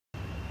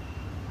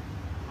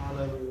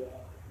Hallelujah.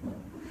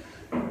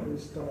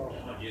 Praise the Lord.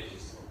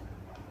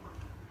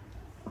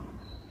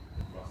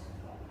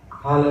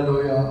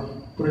 Hallelujah.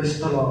 Praise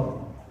the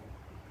Lord.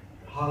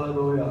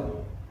 Hallelujah.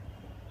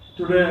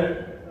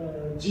 Today,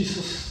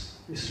 Jesus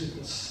is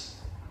with us.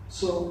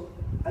 So,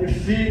 I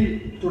feel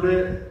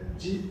today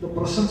the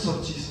presence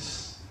of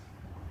Jesus.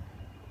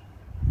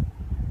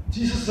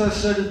 Jesus has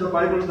said in the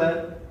Bible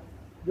that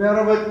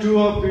wherever two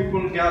or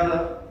people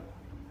gather,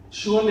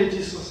 surely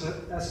Jesus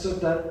has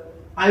said that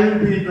I will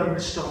be in the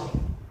midst of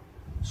you.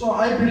 So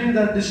I believe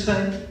that this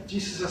time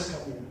Jesus has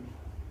come here.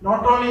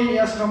 Not only he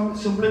has come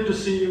simply to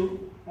see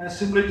you and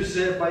simply to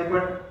say bye,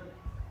 but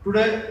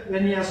today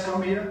when he has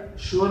come here,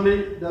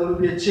 surely there will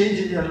be a change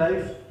in your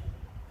life.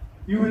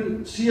 You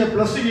will see a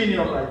blessing in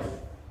your life.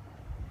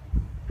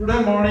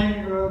 Today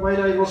morning,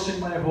 while I was in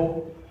my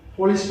home,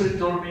 Holy Spirit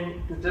told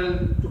me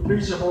to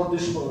preach about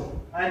this word.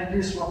 And it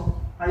is from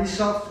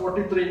Isaiah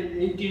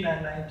 43:18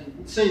 and 19.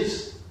 It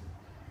says,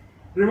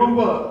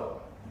 remember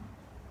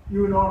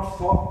you not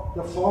for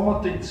the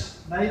former things,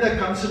 neither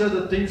consider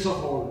the things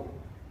of old.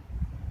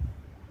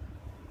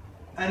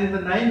 And in the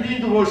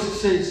 19th verse it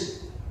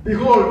says,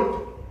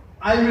 behold,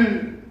 I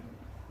will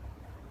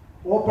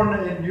open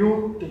a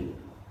new thing.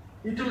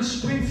 It will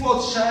spring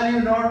forth, shall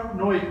you not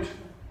know it?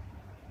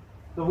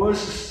 The verse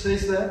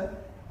says that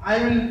I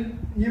will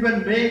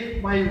even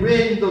make my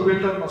way in the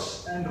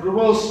wilderness and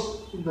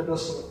rivers in the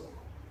desert.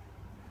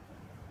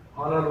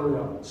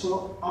 Hallelujah.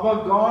 So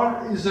our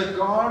God is a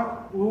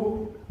God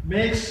who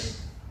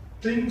makes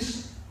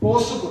things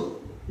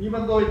possible,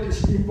 even though it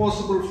is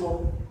impossible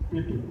for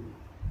people.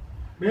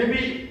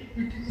 Maybe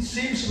it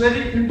seems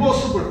very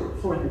impossible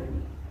for you,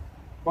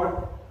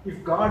 but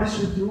if God is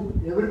with you,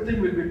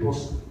 everything will be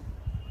possible.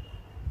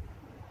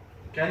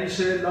 Can you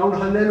say loud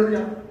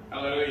hallelujah?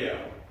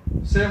 Hallelujah.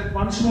 Say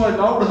once more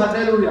loud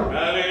hallelujah.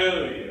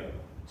 Hallelujah.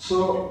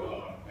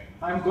 So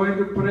I'm going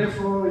to pray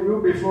for you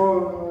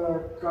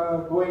before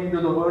going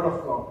into the Word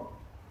of God.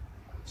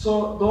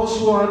 So those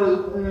who are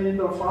in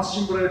the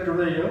fasting prayer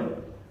today here,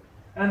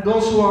 and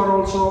those who are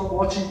also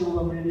watching through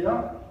the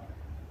media,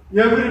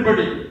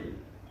 everybody,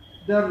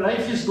 their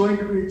life is going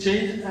to be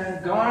changed,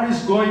 and God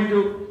is going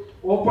to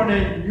open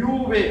a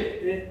new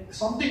way.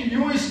 Something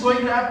new is going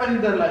to happen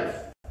in their life.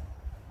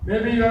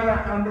 Maybe you are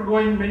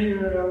undergoing many,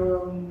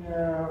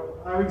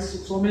 having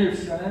so many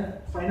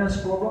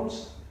finance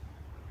problems,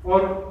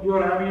 or you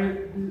are having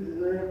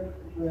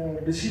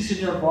a disease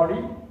in your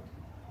body.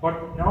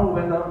 But now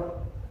when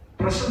the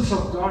presence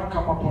of God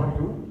come upon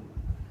you,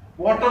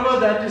 whatever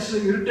that is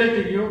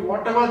irritating you,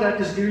 whatever that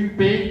is giving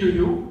pain to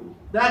you,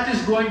 that is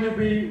going to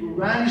be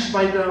vanished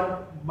by the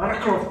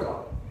miracle of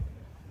God.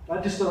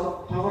 That is the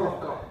power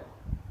of God.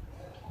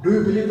 Do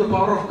you believe the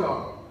power of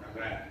God?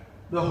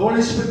 The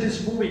Holy Spirit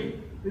is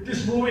moving. It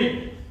is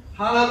moving.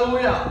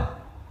 Hallelujah.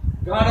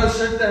 God has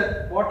said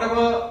that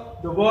whatever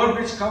the word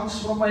which comes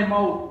from my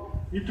mouth,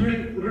 it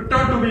will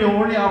return to me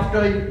only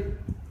after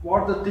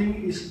what the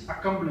thing is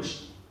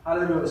accomplished.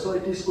 Hallelujah. So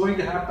it is going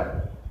to happen.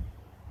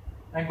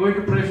 I'm going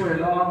to pray for you,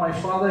 Lord. My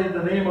Father, in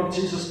the name of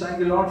Jesus, thank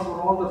you, Lord, for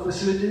all the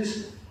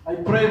facilities. I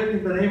pray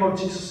in the name of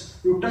Jesus,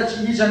 you touch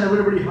each and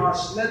everybody's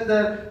hearts. Let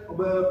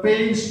the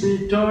pains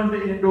be turned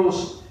into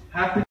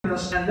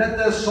happiness, and let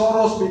their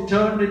sorrows be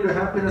turned into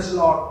happiness,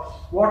 Lord.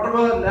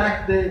 Whatever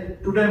lack they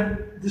to them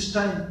this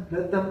time,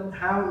 let them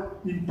have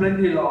in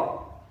plenty,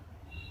 Lord.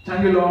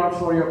 Thank you, Lord,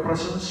 for your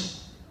presence.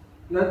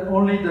 Let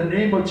only the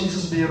name of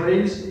Jesus be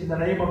raised. In the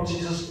name of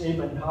Jesus,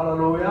 amen.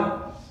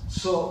 Hallelujah.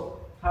 So,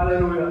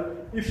 hallelujah.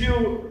 If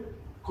you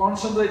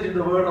concentrate in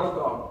the word of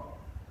God,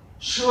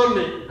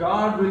 surely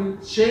God will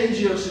change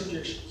your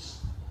situations.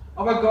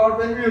 Our God,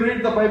 when we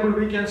read the Bible,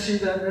 we can see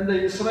that when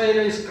the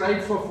Israelites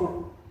cried for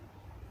food,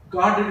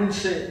 God didn't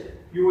say,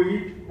 you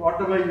eat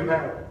whatever you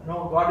have.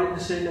 No, God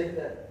didn't say like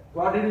that.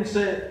 God didn't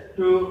say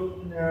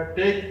to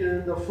take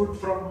the food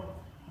from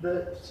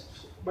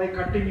by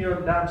cutting your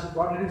lambs.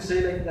 God didn't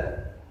say like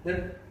that.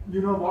 Then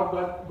you know what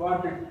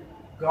God did?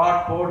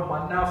 God poured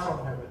manna from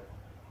heaven.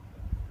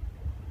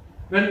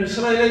 When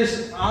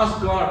Israelites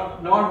asked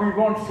God, Lord, we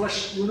want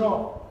flesh, you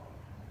know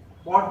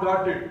what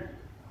God did?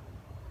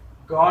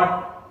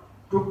 God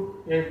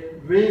took a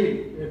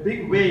whale, a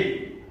big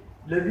whale,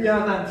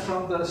 Leviathan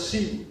from the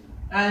sea,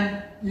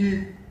 and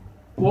he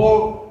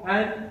poured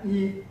and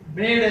he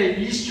made a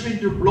east wind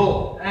to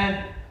blow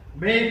and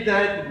made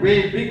that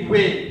whale, big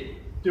whale,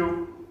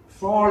 to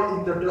fall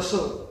in the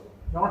desert.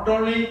 Not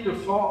only to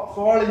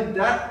fall in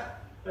that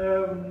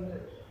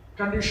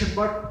condition,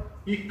 but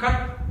he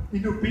cut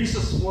into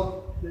pieces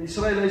for the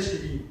Israelites to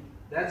eat.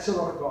 That's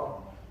our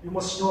God. You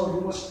must know,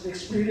 you must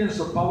experience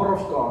the power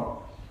of God.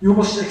 You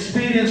must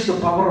experience the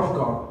power of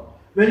God.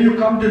 When you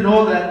come to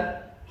know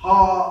that,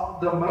 how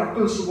the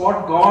miracles,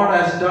 what God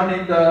has done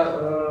in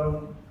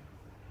the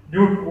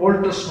New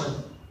Old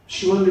Testament,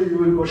 surely you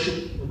will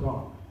worship the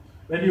God.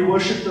 When you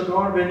worship the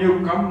God, when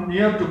you come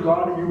near to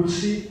God, you will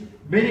see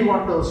many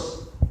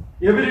wonders.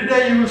 Every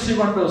day you will see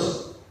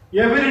wonders.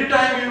 Every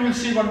time you will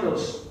see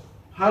wonders.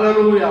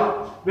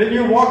 Hallelujah. When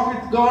you walk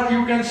with God,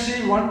 you can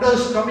see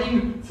wonders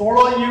coming,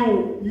 following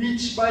you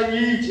each by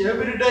each.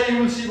 Every day you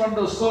will see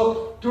wonders.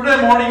 So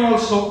today morning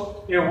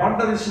also, a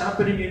wonder is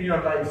happening in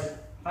your life.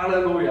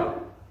 Hallelujah.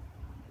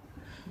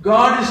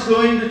 God is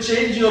going to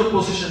change your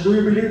position. Do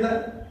you believe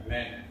that?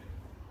 Amen.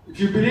 If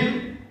you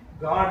believe,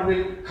 God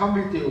will come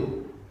with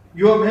you.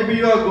 Maybe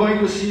you are going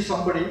to see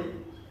somebody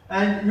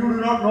and you do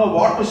not know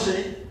what to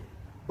say,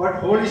 but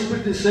Holy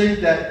Spirit is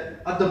saying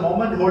that at the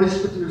moment Holy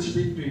Spirit will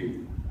speak to you.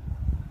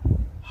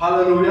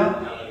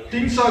 Hallelujah.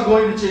 Things are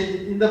going to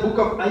change. In the book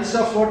of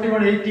Isaiah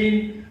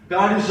 41:18,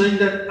 God is saying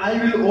that I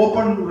will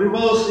open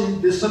rivers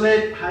in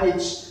desolate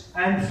heights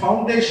and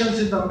foundations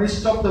in the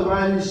midst of the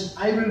valleys.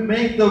 I will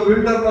make the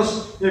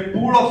wilderness a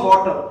pool of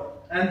water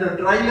and the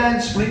dry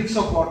land springs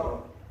of water.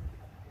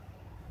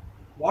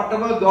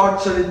 Whatever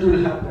God said, it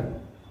will happen.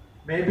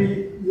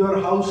 Maybe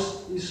your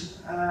house is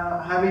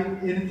having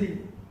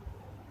anything.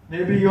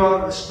 Maybe you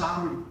are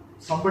starving.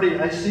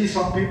 I see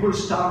some people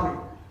starving.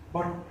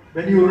 But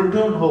when you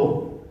return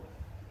home,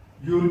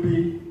 you will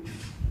be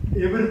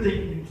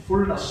everything in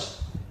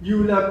fullness. You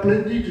will have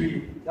plenty to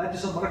eat. That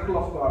is a miracle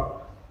of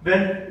God.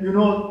 When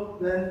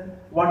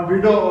one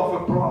widow of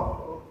a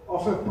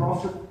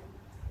prophet,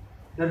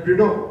 that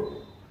widow,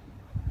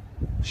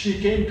 she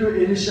came to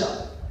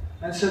Elisha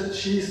and said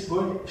she is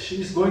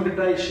going to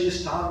die, she is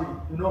starving.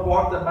 You know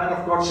what the man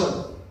of God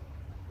said?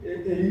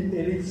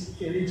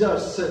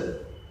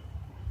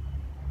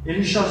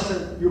 Elisha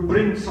said, you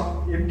bring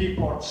some empty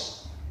pots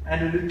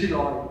and a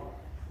little oil,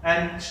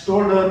 and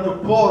told her to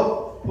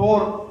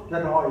pour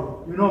that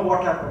oil. You know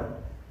what happened?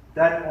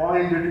 That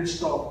oil didn't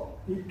stop.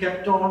 It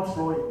kept on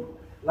flowing.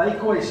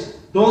 Likewise,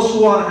 those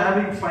who are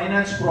having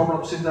finance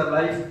problems in their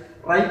life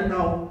right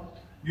now,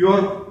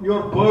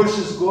 your purse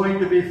is going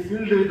to be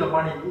filled with the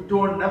money. It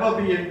will never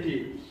be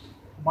empty.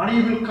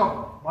 Money will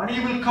come. Money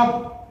will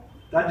come.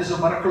 That is a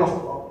miracle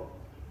of God.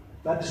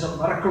 That is a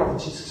miracle of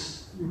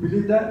Jesus. You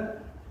believe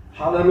that?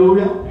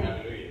 Hallelujah. Hallelujah.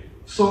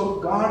 So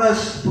God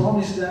has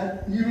promised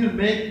that He will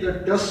make the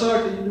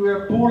desert into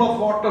a pool of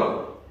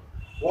water.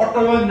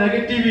 Whatever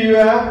negative you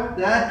have,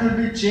 that will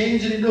be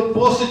changed into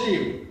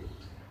positive.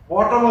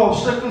 Whatever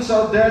obstacles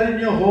are there in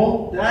your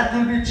home, that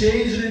will be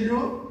changed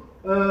into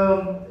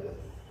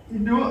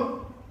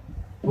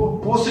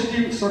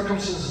positive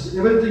circumstances.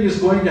 Everything is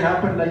going to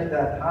happen like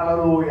that.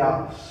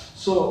 Hallelujah.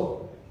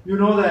 So you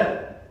know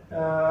that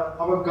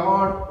our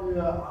God,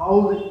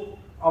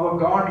 our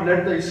God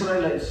led the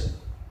Israelites.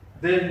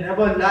 They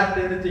never lacked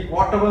anything.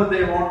 Whatever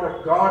they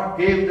wanted, God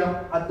gave them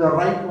at the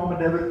right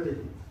moment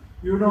everything.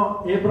 You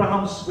know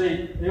Abraham's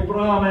way.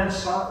 Abraham and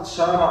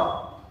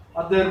Sarah,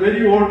 at their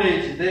very old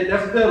age, they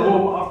left their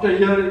home after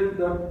hearing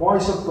the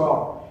voice of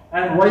God.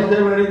 And while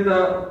they were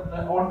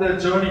on their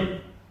journey,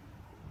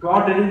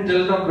 God didn't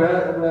tell them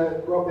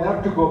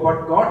where to go,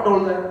 but God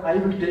told them, I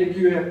will take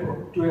you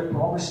to a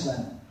promised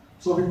land.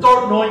 So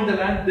without knowing the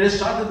land, they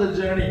started the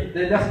journey.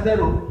 They left their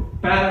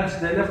parents,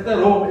 they left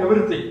their home,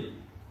 everything.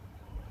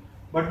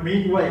 But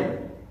meanwhile,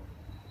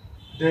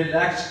 they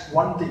lacked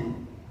one thing.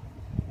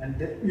 And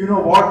you know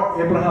what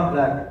Abraham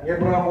lacked?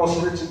 Abraham was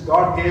rich.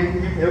 God gave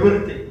him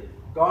everything.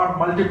 God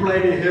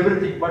multiplied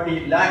everything, but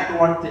he lacked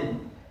one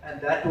thing.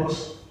 And that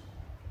was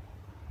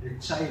a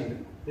child.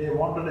 They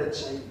wanted a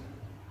child.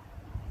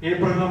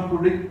 Abraham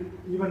couldn't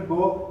even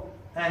go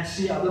and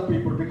see other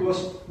people,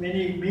 because when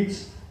he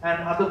meets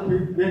other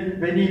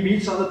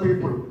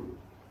people,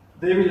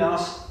 they will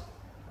ask,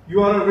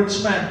 you are a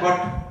rich man,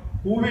 but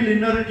who will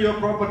inherit your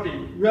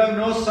property? You have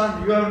no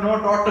son, you have no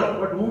daughter,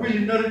 but who will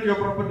inherit your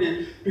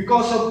property?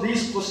 Because of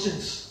these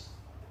questions,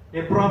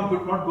 Abraham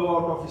could not go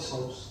out of his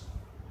house.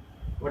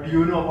 But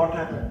you know what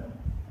happened?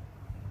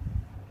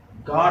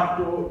 God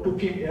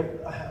took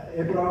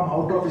Abraham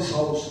out of his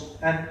house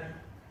and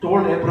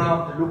told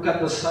Abraham to look at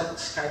the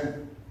sky.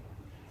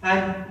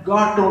 And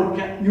God told,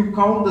 can you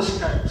count the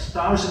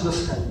stars in the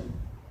sky?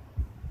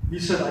 He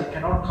said, I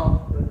cannot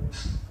count the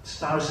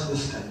stars in the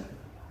sky.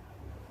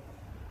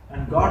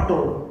 And God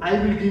told, I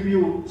will give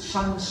you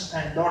sons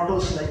and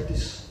daughters like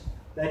this,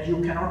 that you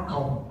cannot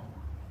count.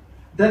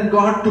 Then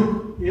God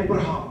took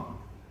Abraham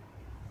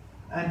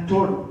and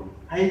told,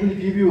 I will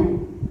give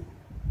you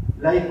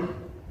like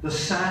the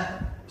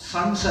sand,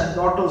 sons and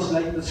daughters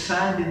like the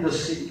sand in the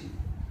sea.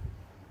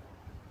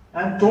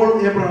 And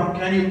told Abraham,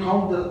 can you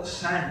count the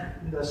sand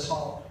in the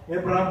song?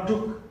 Abraham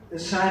took a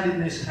sand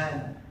in his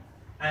hand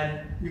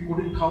and he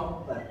couldn't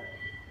count that.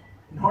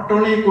 Not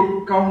only he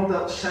could count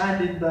the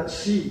sand in the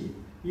sea,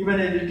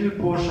 even a little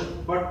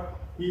portion, but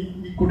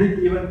he couldn't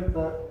even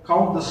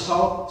count the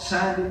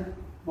sand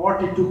what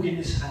he took in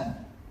his hand.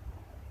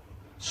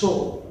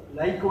 So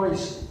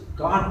likewise,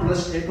 God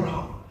blessed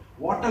Abraham.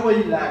 Whatever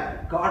he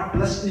lacked, God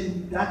blessed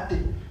him that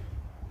thing.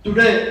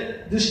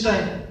 Today, this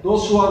time,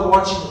 those who are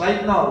watching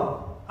right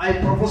now, I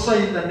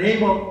prophesy in the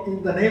name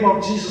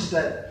of Jesus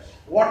that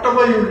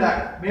whatever you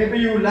lack, maybe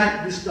you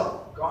lack wisdom,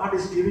 God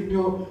is giving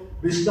you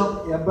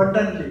wisdom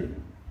abundantly.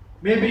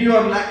 Maybe you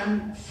are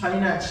lacking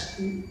finance,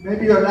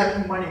 maybe you are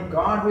lacking money,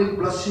 God will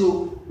bless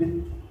you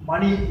with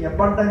money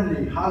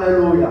abundantly.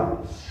 Hallelujah.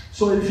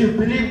 So if you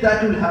believe,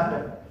 that will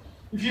happen.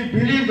 If you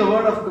believe the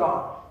word of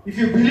God, if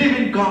you believe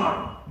in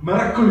God,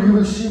 miracle, you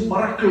will see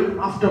miracle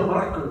after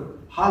miracle.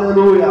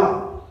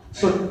 Hallelujah.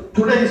 So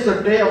today is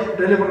the day of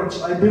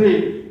deliverance. I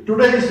believe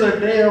today is the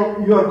day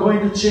of you are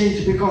going to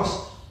change,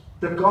 because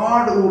the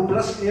God who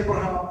blessed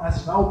Abraham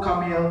has now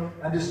come here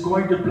and is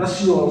going to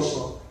bless you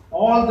also.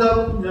 All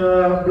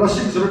the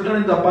blessings written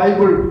in the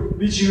Bible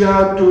which you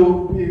have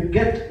to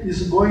get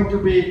is going to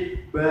be,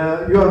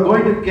 you are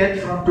going to get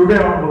from today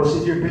onwards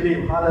if you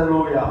believe.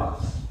 Hallelujah.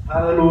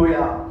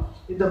 Hallelujah.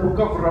 In the book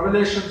of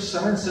Revelation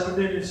 7:17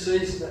 it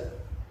says that,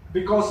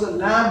 because the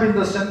Lamb in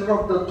the center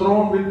of the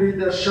throne will be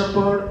the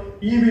shepherd,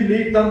 he will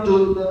lead them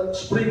to the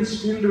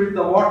springs filled with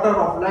the water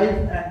of life,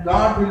 and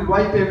God will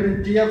wipe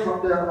every tear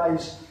from their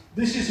eyes.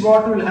 This is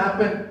what will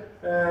happen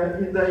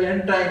in the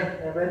end time,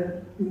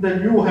 when in the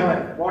new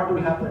heaven. What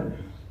will happen?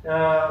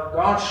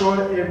 God showed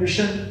a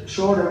vision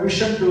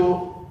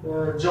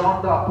to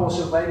John the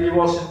Apostle while he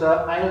was in the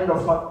island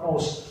of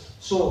Patmos.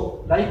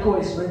 So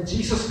likewise, when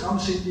Jesus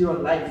comes into your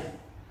life,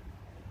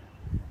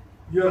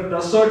 your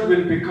desert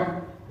will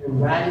become a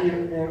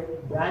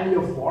valley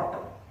of water.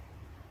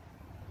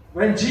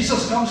 When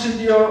Jesus comes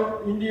into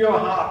your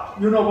heart,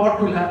 you know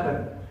what will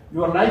happen.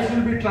 Your life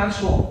will be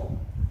transformed.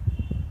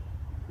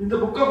 In the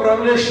book of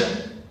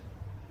Revelation,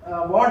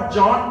 what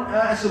John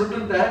has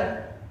written,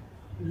 that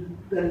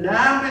the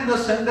Lamb in the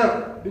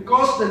center,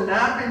 because the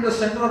Lamb in the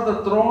center of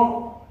the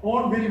throne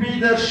will be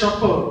their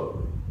shepherd.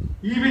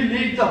 He will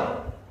lead them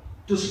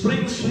to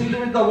springs filled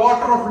with the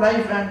water of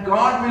life, and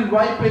God will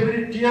wipe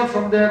every tear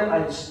from their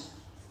eyes.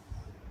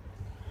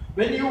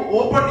 When you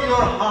open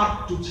your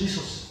heart to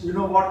Jesus, you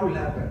know what will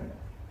happen.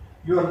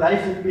 Your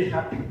life will be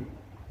happy.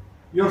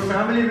 Your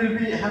family will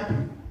be happy.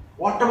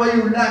 Whatever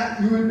you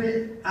lack, you will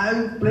be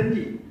having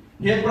plenty.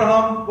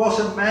 Abraham was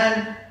a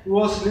man who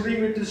was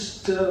living with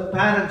his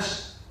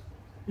parents.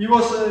 He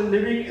was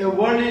living a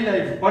worldly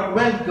life. But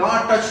when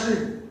God touched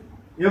him,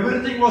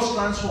 everything was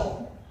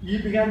transformed. He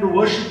began to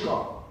worship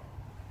God.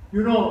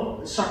 You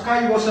know,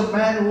 Sakai was a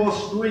man who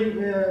was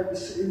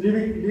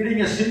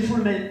leading a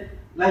sinful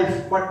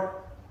life.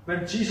 But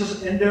when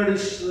Jesus entered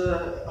his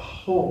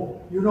home,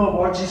 you know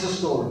what Jesus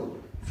told.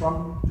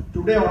 From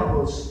today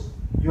onwards,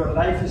 your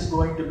life is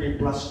going to be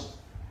blessed.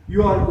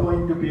 You are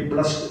going to be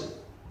blessed,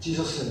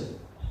 Jesus said.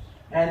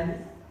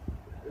 And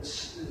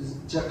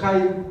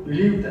Zakai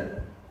believed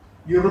that.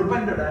 You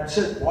repented and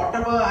said,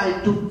 whatever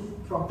I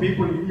took from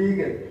people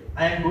illegal,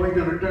 I am going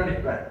to return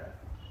it back.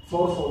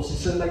 Fourfold. He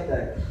said like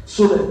that.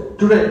 So that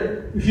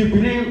today, if you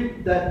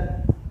believe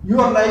that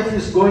your life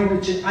is going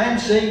to change, I am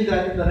saying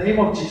that in the name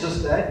of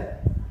Jesus,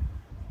 that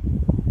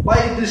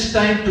by this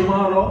time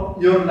tomorrow,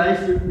 your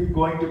life will be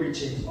going to be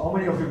changed. How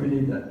many of you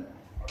believe that?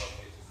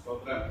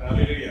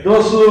 Hallelujah.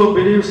 Those who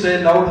believe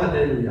say loud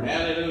hallelujah.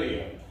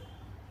 Hallelujah.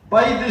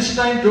 By this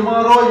time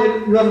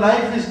tomorrow, your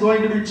life is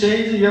going to be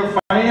changed. Your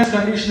finance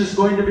condition is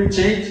going to be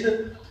changed.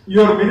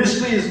 Your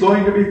ministry is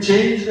going to be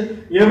changed.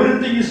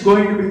 Everything is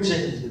going to be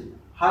changed.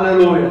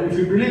 Hallelujah. If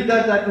you believe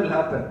that, that will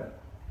happen.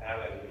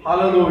 Hallelujah.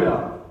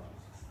 Hallelujah.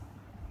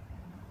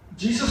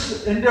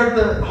 Jesus entered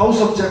the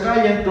house of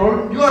Zakai and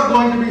told, you are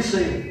going to be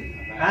saved.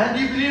 And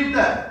he believed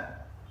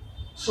that.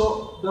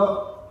 So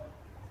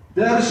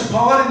there is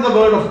power in the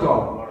word of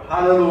God.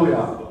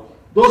 Hallelujah.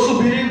 Those who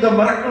believe the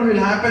miracle will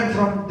happen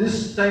from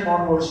this time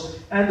onwards.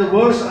 And the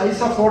verse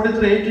Isaiah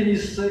 43:18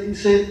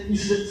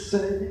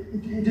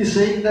 it is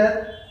saying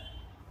that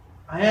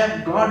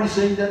God is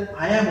saying that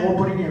I am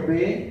opening a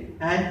way.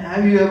 And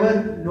have you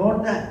ever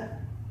known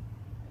that?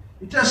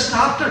 It has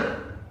started.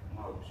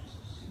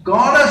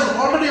 God has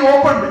already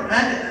opened.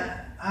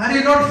 And are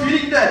you not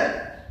feeling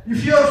that?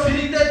 If you are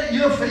feeling that,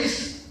 your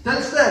face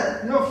tells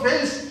that. Your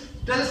face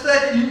tells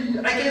that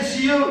I can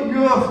see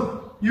you have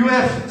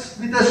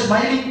with a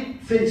smiling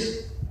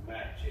face.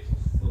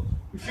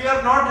 If you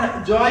are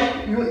not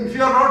if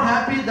you are not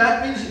happy,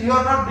 that means you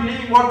are not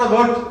believing what the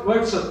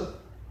word said.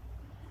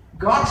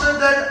 God said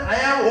that I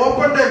have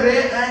opened a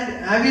way,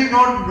 and have you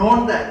not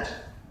known that?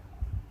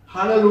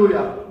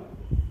 Hallelujah.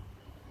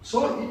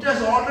 So it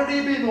has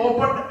already been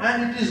opened,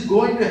 and it is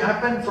going to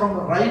happen from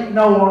right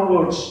now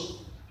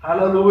onwards.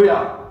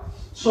 Hallelujah.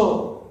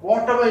 So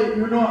whatever,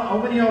 you know, how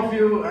many of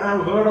you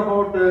have heard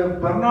about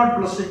Bernard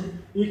Blessing?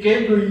 He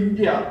came to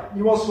India.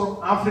 He was from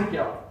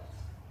Africa.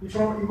 He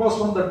was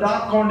from the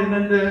dark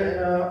continent,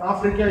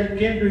 Africa. He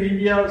came to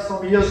India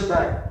some years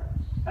back.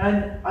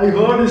 And I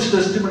heard his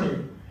testimony.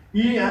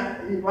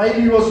 While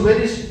he was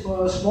very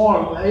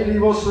small, while he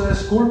was a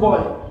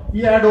schoolboy,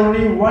 he had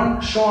only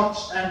one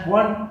shorts and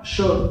one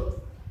shirt.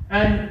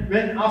 And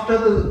when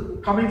after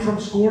coming from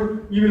school,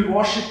 he will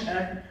wash it,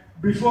 and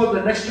before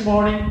the next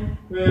morning,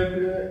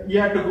 he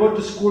had to go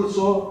to school.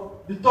 So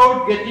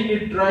without getting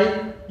it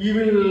dry, he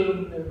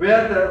will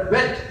wear the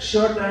wet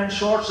shirt and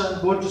shorts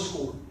and go to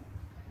school.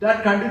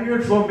 That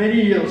continued for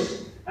many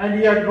years, and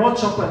he had no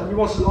chappal. He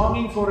was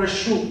longing for a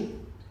shoe.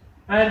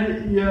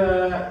 And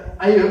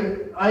I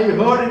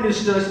heard in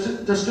his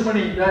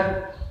testimony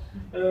that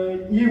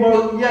he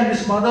and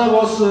his mother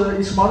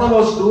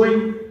was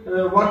doing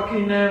work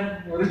in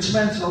a rich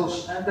man's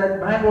house, and that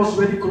man was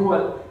very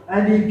cruel,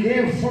 and he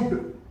gave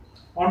food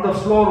on the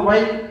floor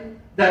while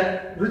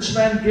that rich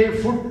man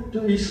gave food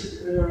to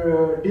his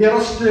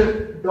dearest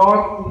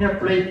dog in a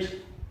plate.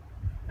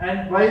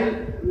 And while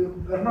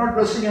Bernard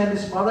Blessing and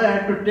his mother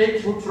had to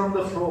take food from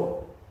the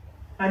floor,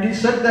 and he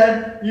said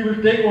that he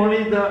will take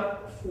only the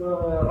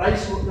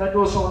rice that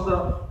was on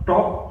the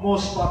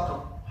topmost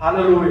bottom.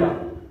 Hallelujah.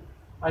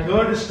 I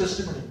heard his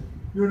testimony.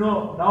 You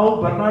know,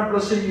 now Bernard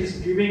Blessing is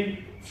giving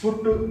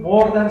food to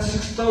more than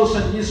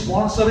 6,000. He is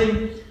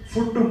sponsoring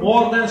food to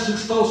more than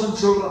 6,000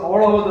 children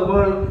all over the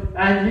world,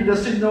 and he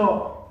doesn't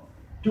know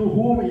to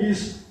whom he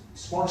is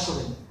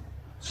sponsoring.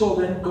 So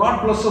when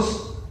God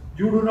blesses,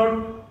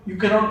 you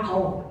cannot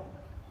count.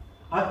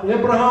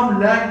 Abraham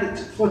lacked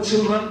for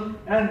children,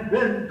 and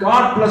when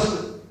God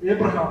blessed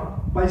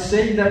Abraham by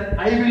saying that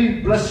I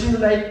will bless you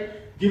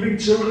like giving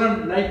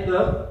children like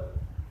the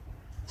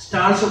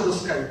stars of the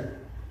sky,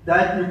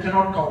 that you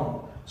cannot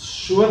count.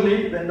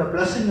 Surely when the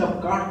blessing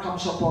of God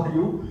comes upon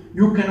you,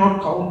 you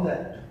cannot count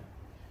that.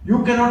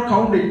 You cannot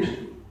count it.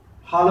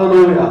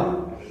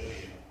 Hallelujah.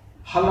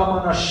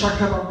 Halamana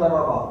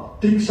Shakarandarava.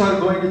 Things are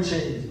going to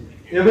change.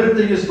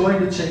 Everything is going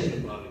to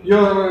change.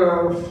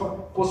 Your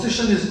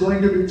position is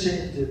going to be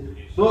changed.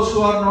 Those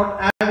who are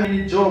not having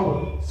any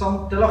job,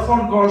 some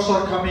telephone calls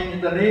are coming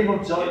in the name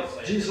of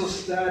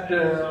Jesus that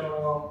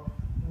a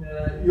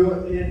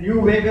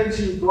new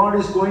vacancy God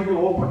is going to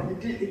open.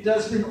 It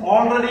has been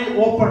already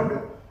opened.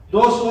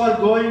 Those who are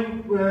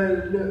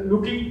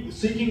going,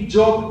 seeking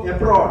job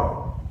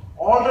abroad,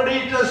 already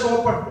it has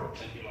opened.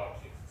 Thank you, Lord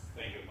Jesus.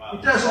 Thank you, Father.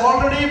 It has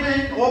already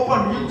been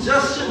opened. You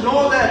just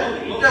know that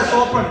it has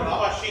opened.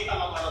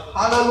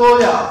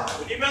 Hallelujah.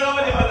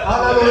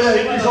 Hallelujah.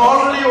 It is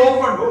already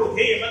opened.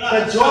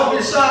 The job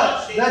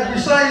visa, that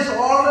visa is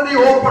already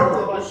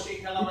opened.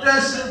 It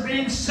has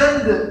been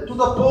sent to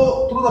the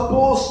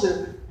post.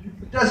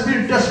 It has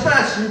been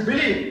dispatched. You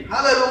believe.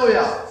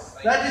 Hallelujah.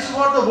 That is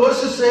what the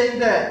verse is saying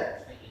there.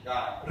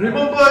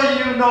 Remember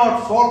you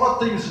not former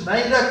things,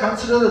 neither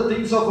consider the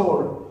things of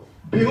old.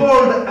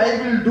 Behold,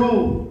 I will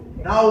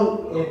do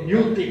now a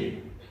new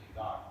thing.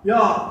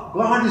 Yeah,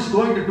 God is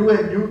going to do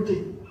a new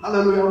thing.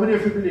 Hallelujah. How many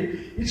of you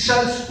believe? It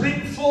shall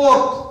spring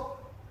forth.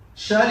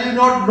 Shall you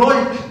not know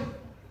it?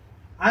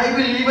 I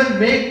will even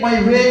make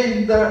my way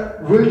in the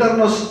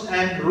wilderness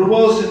and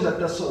rivers in the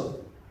desert.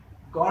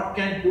 God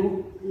can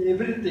do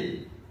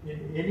everything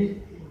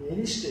in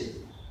any state.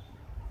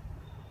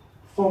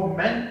 For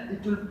men,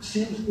 it will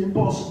seem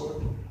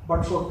impossible,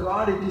 but for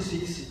God, it is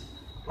easy.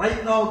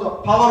 Right now, the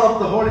power of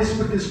the Holy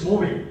Spirit is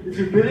moving. If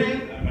you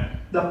believe, amen,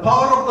 the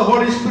power of the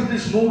Holy Spirit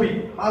is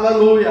moving.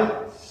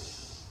 Hallelujah.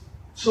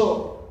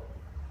 So,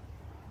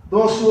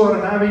 those who are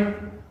having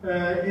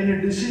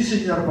any disease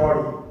in your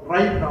body,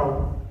 right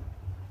now,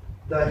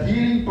 the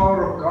healing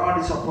power of God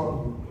is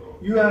upon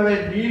you. You have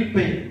a knee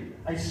pain,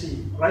 I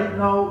see. Right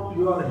now,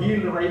 you are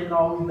healed right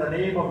now in the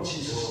name of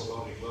Jesus.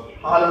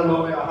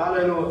 Hallelujah,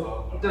 hallelujah.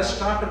 It has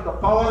started. The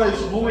power is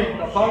moving.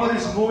 The power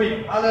is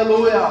moving.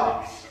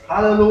 Hallelujah.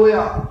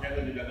 Hallelujah.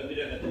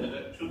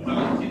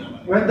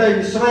 When the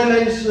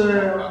Israelites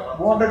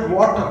wanted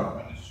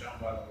water,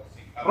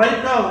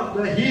 right now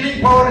the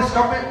healing power is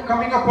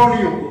coming upon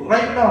you.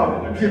 Right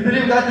now, if you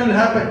believe that will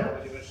happen.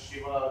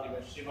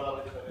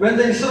 When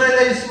the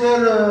Israelites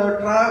were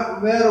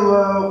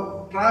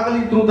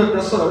traveling through the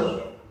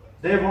desert,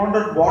 they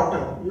wanted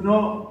water. You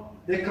know,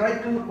 they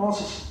cried to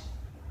Moses.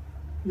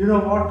 You know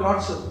what God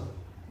said?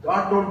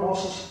 God told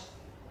Moses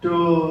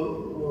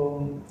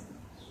to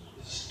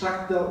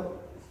struck the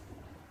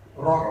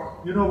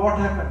rock. You know what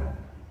happened?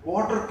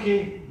 Water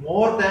came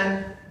more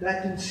than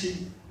that in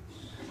sea.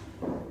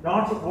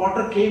 Not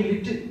water came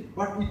little,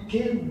 but it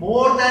came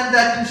more than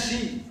that in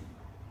sea.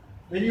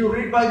 When you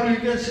read Bible, you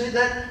can say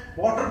that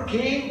water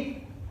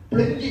came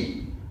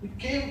plenty. It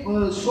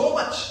came so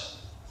much.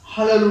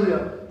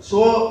 Hallelujah.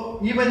 So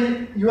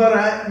even you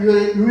are in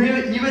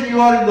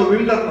the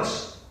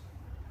wilderness.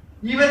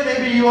 Even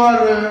maybe you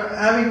are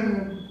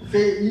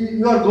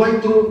you are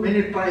going through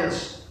many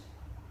trials.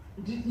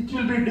 It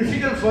will be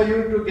difficult for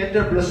you to get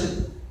a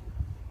blessing.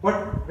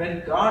 But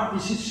when God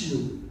visits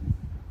you,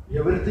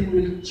 everything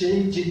will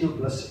change into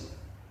blessing.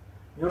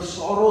 Your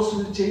sorrows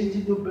will change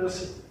into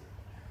blessing.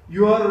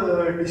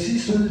 Your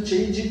disease will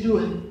change into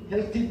a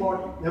healthy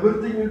body.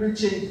 Everything will be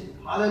changed.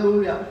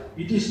 Hallelujah.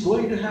 It is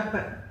going to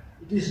happen.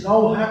 It is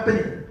now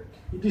happening.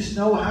 It is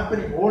now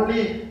happening.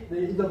 Only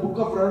in the book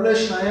of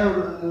Revelation, I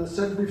have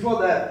said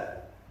before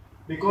that,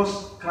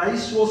 because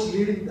Christ was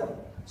leading them.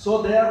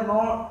 So they are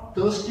not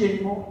thirsty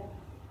anymore.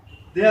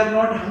 They are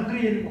not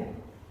hungry anymore.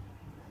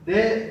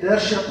 Their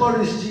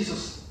shepherd is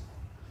Jesus.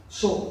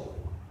 So,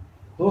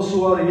 those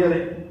who are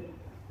hearing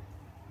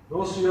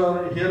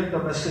the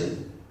message,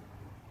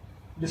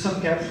 listen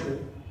carefully.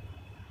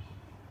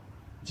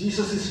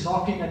 Jesus is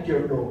knocking at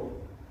your door.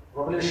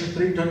 Revelation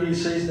 3:20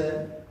 says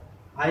that,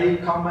 I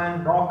come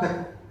and knock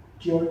at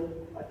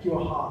your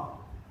heart.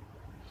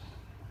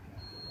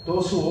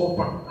 Those who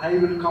open, I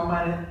will come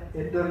and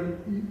enter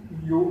in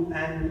you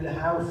and will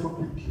have food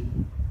with you.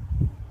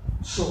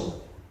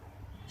 So,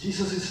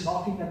 Jesus is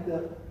knocking at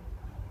the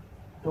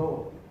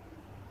door.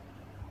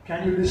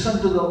 Can you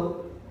listen to the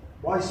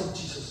voice of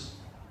Jesus?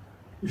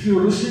 If you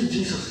receive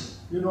Jesus,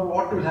 you know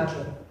what will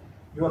happen.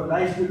 Your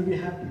life will be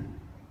happy.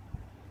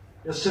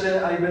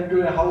 Yesterday I went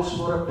to a house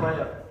for a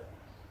prayer.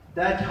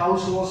 That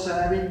house was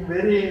having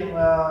very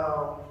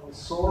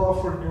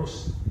sorrowful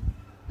news.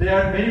 They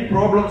had many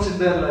problems in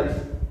their life.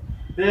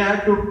 They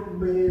had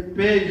to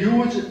pay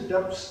huge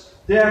debts.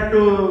 They had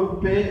to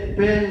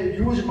pay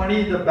huge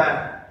money in the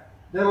bank.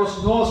 There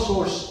was no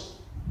source.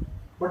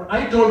 But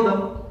I told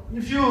them,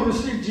 if you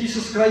receive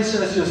Jesus Christ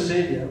as your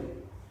Savior,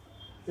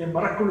 a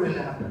miracle will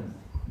happen.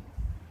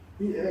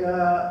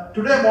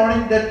 Today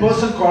morning that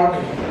person called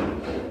me.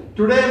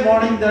 Today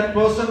morning that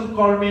person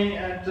called me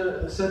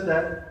and said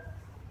that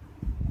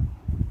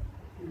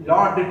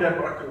Lord did a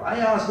miracle. I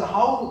asked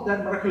how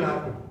that miracle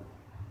happened.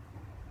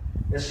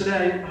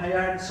 Yesterday I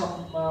had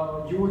some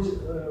huge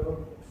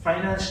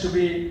finance to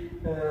be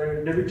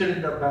debited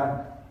in the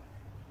bank,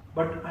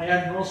 but I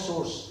had no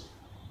source.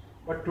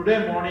 But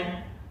today morning,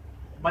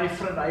 my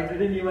friend, I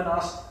didn't even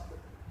ask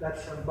that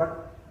friend,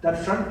 but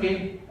that friend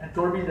came and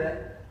told me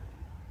that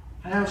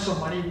I have some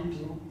money with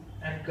you,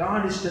 and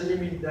God is telling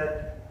me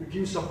that to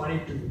give some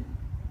money to you.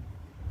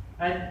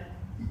 And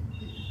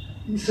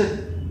he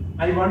said,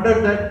 I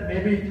wondered that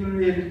maybe it will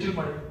be a little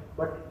money,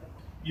 but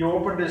you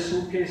opened a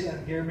suitcase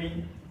and gave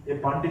me a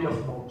bundle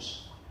of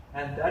notes,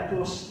 and that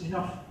was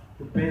enough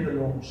to pay the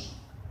loans.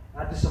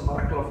 That is a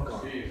miracle of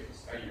God.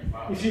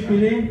 If you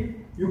believe,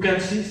 you can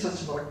see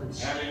such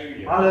miracles.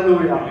 Hallelujah.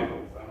 Hallelujah.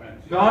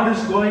 God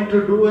is going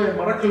to do a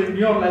miracle in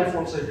your life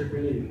also if you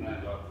believe.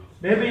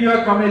 Maybe you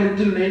have come a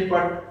little late,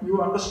 but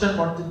you understand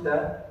one thing,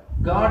 that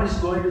God is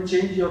going to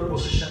change your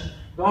position.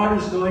 God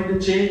is going to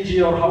change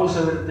your house,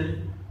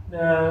 everything.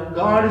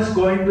 God is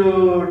going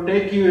to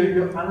take you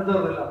into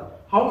another realm.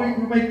 How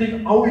you may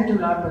think how it will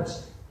happen.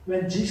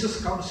 When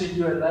Jesus comes into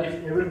your life,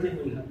 everything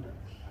will happen.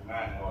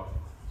 Amen.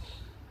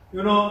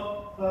 You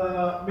know,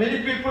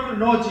 many people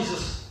know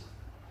Jesus.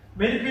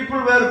 Many people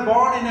were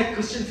born in a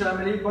Christian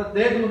family, but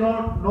they do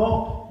not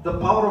know the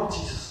power of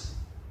Jesus.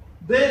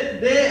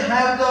 They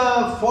have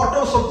the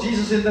photos of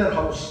Jesus in their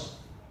house.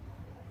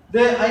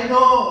 I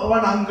know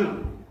one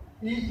uncle.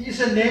 He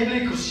is a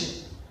namely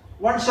Christian.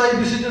 Once I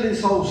visited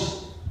his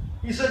house.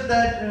 He said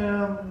that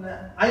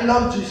I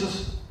love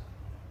Jesus.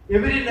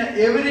 Every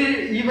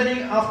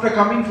evening after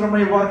coming from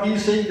my work, he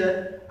is saying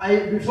that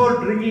before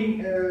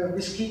drinking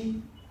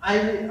whiskey,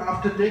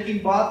 after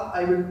taking bath,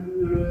 I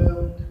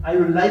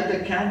will light the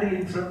candle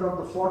in front of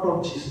the photo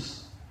of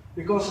Jesus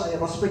because I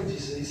respect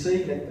Jesus. He's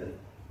saying like that.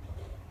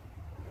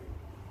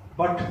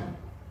 But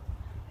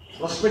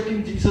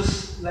respecting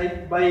Jesus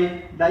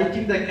by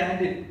lighting the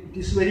candle, it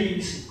is very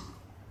easy.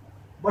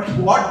 But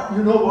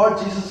what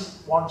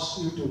Jesus wants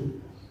you to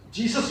do?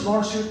 Jesus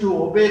wants you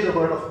to obey the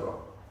word of God.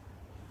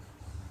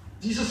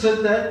 Jesus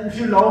said that if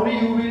you love me,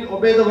 you will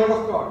obey the word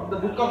of God. In the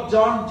book of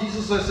John,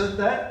 Jesus has said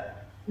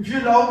that if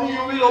you love me,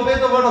 you will obey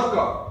the word of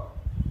God.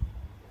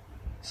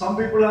 Some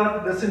people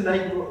doesn't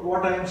like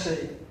what I am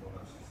saying.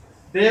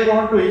 They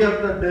want to hear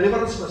the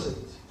deliverance message.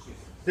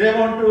 They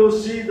want to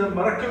see the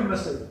miracle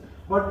message.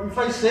 But if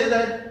I say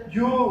that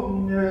you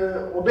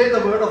obey the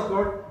word of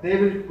God, they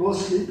will go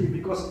sleepy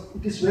because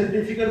it is very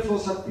difficult for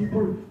some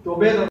people to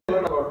obey the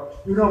word of God.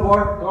 You know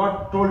what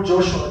God told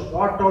Joshua?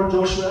 God told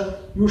Joshua,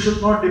 you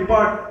should not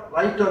depart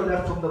right or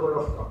left from the word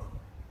of God.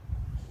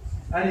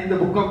 And in the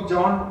book of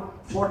John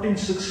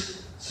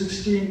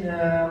 14:16,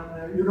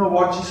 you know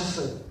what Jesus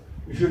said?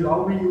 If you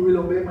love me, you will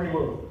obey my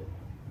word.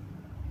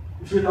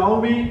 If you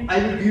love me, I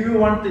will give you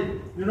one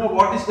thing. You know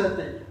what is that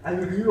thing? I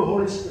will give you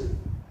Holy Spirit.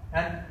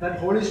 And that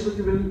Holy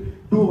Spirit will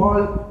do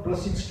all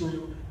blessings to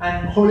you.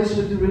 And Holy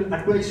Spirit will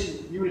advise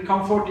you. He will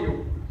comfort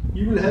you.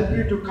 He will help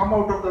you to come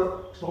out of the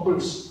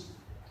troubles.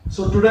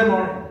 So today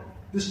morning,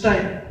 this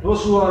time,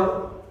 those who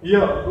are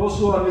here, those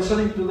who are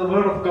listening to the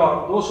word of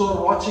God, those who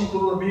are watching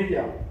through the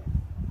media,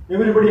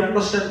 everybody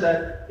understand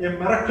that a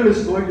miracle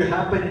is going to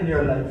happen in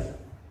your life.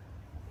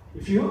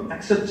 If you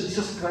accept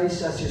Jesus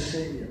Christ as your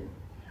Savior.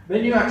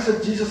 When you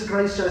accept Jesus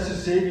Christ as your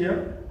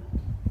Savior,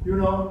 you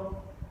know,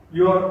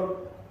 your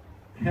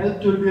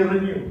health will be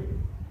renewed.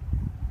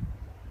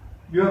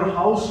 Your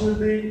house will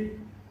be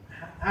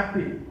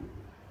happy.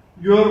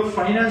 Your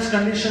finance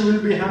condition will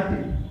be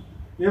happy.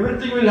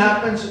 Everything will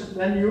happen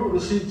when you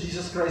receive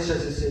Jesus Christ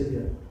as a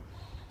Savior.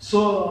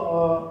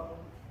 So,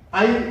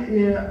 I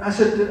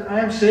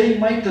am saying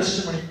my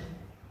testimony.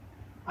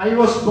 I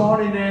was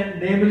born in a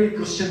namely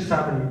Christian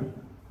family.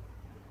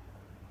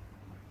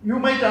 You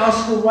might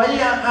ask why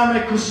I am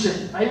a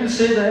Christian. I will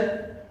say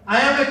that I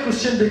am a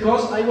Christian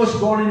because I was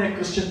born in a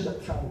Christian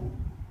family.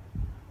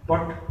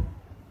 But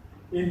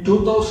in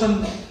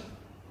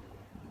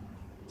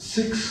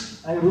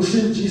 2006, I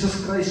received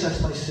Jesus Christ as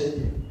my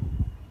Savior.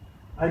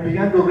 I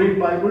began to read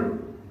Bible,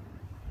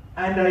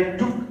 and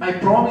I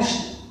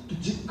promised to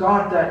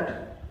God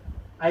that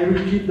I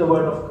will keep the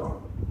word of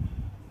God.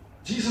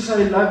 Jesus,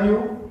 I love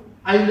you.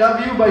 I love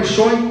you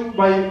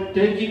by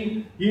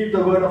taking heed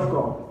the word of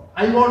God.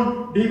 I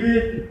won't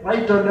deviate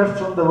right or left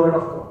from the word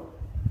of God.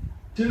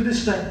 Till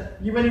this time,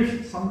 even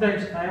if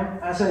sometimes I am,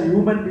 as a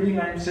human being,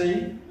 I am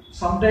saying,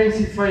 sometimes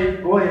if I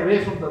go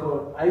away from the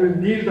word, I will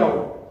kneel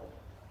down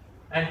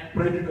and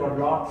pray to God,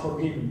 Lord,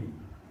 forgive me.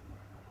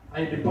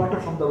 I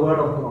departed from the word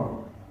of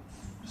God.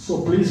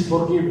 So please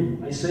forgive me.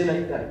 I say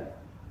like that.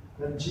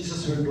 Then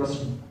Jesus will bless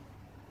me.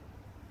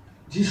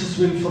 Jesus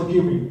will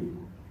forgive me.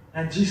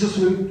 And Jesus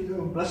will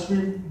bless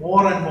me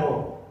more and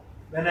more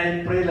when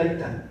I pray like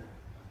that.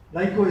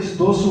 Likewise,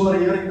 those who are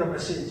hearing the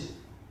message,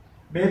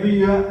 maybe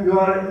you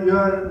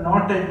are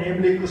not a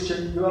namely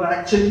Christian, you are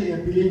actually a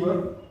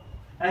believer,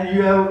 and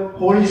you have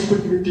Holy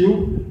Spirit with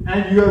you,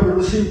 and you have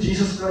received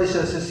Jesus Christ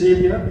as a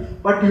Savior,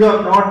 but you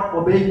are not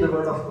obeying the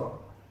word of God.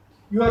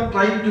 You are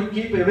trying to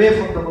keep away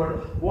from the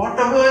word.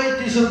 Whatever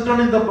it is written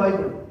in the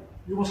Bible,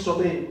 you must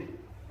obey it.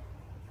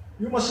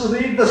 You must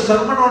read the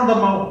Sermon on the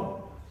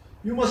Mount.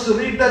 You must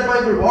read that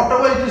Bible.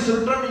 Whatever it is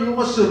written, you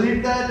must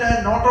read that,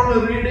 and not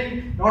only reading,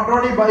 not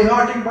only by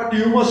hearting, but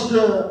you must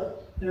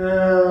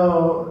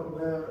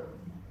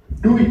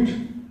do it.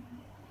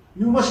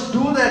 You must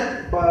do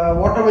that,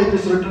 whatever it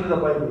is written in the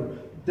Bible.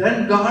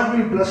 Then God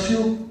will bless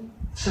you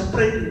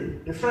separately,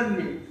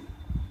 differently,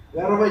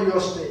 wherever you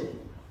are staying.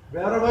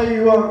 Wherever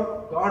you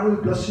are, God will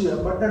bless you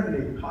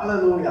abundantly.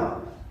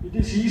 Hallelujah. It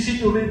is easy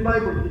to read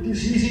Bible. It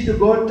is easy to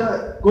go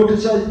to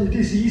church. It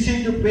is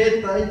easy to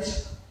pay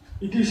tithes.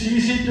 It is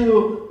easy to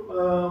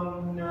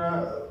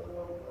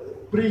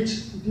preach.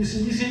 It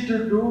is easy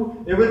to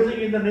do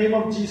everything in the name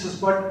of Jesus,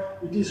 but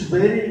it is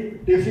very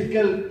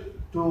difficult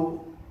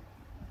to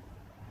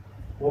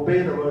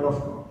obey the word of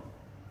God,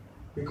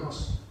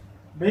 because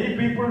many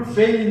people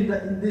fail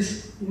in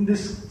this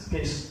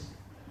case.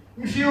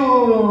 If you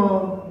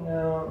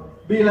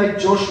be like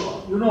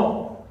Joshua, you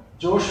know,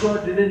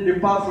 Joshua didn't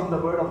depart from the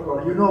word of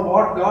God. You know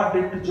what God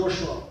did to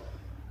Joshua.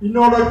 In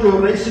order to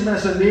raise him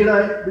as a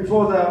leader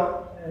before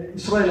the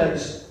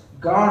Israelites,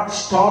 God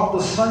stopped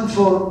the sun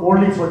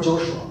only for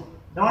Joshua,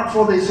 not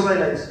for the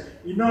Israelites.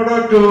 In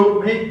order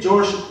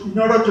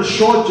to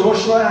show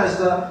Joshua as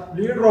the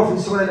leader of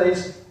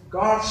Israelites,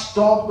 God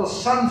stopped the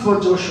sun for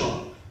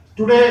Joshua.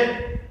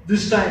 Today,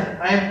 this time,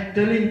 I am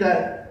telling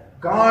that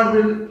God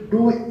will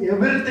do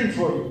everything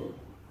for you.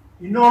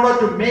 In order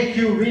to make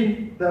you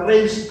win the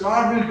race,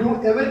 God will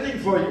do everything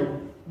for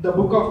you. In the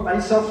book of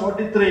Isaiah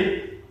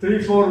 43,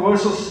 3-4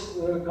 verses,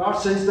 God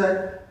says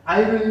that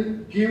I will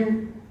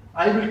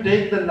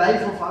take the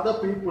life of other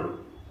people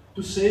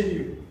to save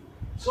you.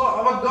 So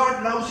our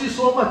God loves you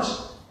so much.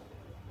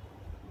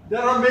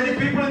 There are many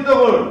people in the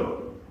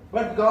world,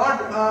 but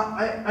God,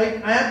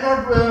 I am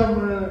not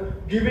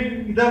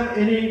giving them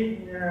any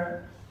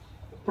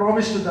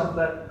promise to them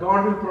that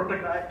God will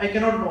protect. I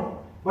cannot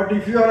know. But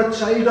if you are a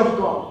child of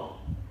God,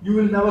 you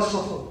will never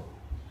suffer.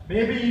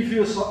 Maybe if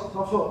you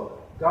suffer,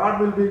 God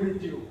will be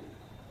with you.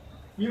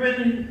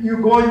 Even if you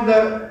go in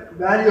the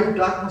valley of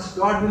darkness,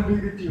 God will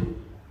be with you.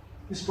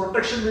 His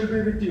protection will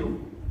be with you.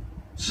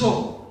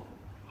 So,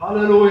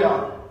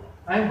 hallelujah.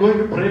 I am going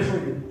to pray for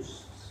you.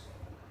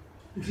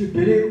 If you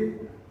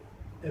believe,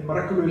 a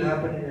miracle will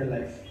happen in your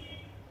life.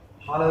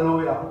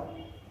 Hallelujah.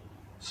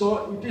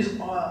 So, it is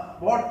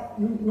what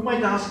you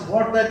might ask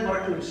what that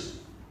miracle is.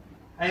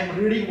 I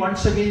am reading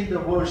once again the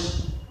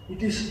verse.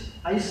 It is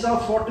Isaiah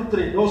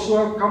 43. Those who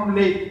have come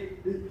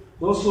late,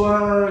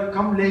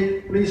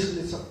 please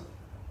listen.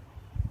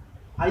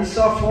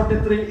 Isaiah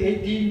 43,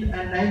 18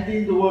 and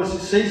 19 verse, it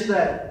says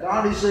that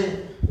God is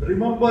saying,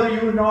 remember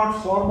you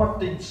not former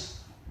things,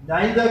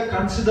 neither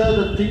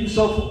consider the things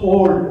of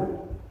old.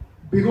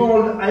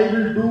 Behold, I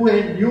will do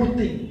a new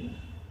thing.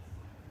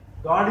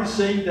 God is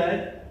saying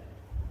that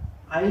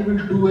I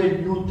will do a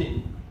new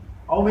thing.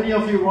 How many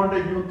of you want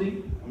a new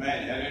thing?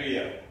 Amen.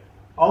 Hallelujah.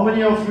 How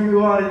many of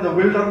you are in the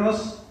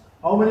wilderness?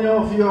 How many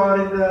of you are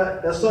in the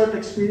desert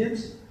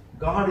experience?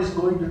 God is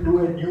going to do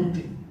a new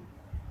thing.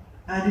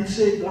 And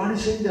God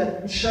is saying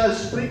that it shall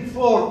spring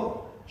forth.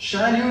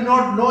 Shall you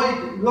not know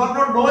it? You are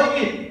not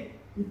knowing it.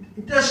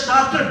 It has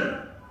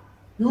started.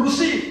 You will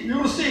see.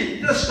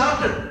 It has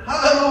started.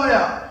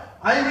 Hallelujah.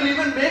 I will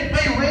even make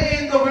my way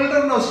in the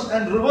wilderness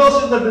and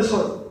rivers in the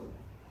desert.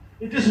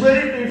 It is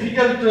very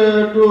difficult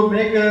to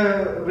make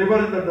a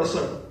river in the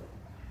desert.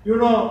 You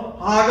know,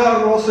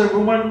 Hagar was a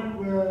woman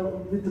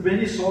with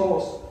many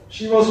sorrows.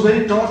 She was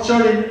very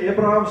tortured in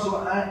Abraham's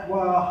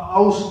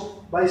house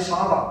by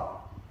Sarah.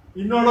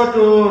 In order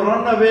to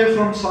run away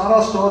from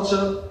Sarah's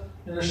torture,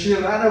 she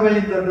ran away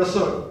in the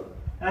desert.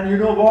 And you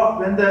know what?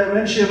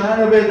 When she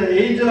ran away,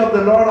 the angel of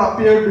the Lord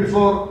appeared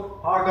before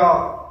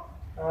Hagar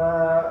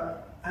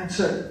and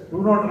said,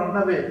 do not run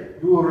away.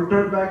 You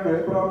return back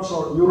to Abraham's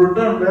house. You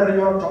return where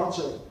you are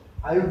tortured.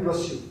 I will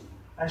bless you.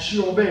 And she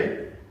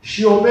obeyed.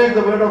 She obeyed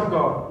the word of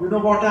God. You know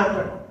what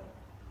happened?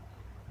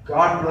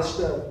 God blessed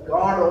her.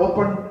 God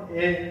opened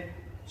a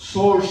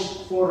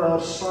source for her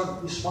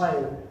son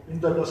Ismail in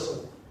the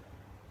desert.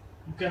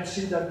 You can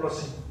see that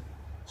blessing.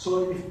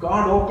 So if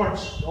God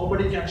opens,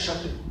 nobody can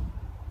shut it.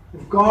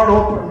 If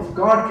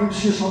God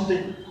gives you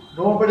something,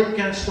 nobody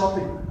can stop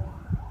it.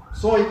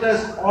 So it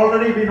has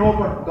already been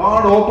opened.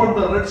 God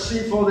opened the Red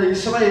Sea for the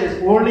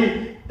Israelites.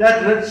 Only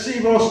that Red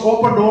Sea was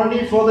opened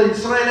only for the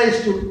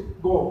Israelites to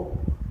go,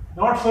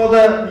 not for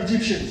the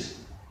Egyptians.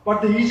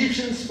 But the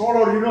Egyptians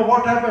followed. You know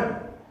what happened?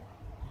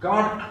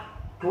 God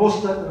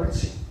closed that Red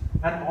Sea,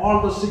 and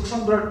all the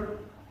 600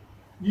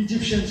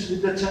 Egyptians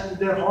with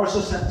their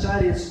horses and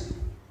chariots,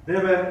 they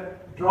were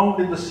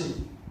drowned in the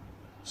sea.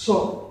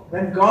 So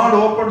when God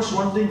opens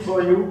one thing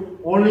for you,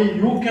 only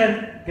you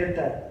can get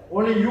that.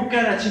 Only you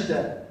can achieve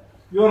that.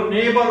 Your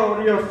neighbor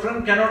or your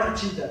friend cannot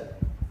achieve that.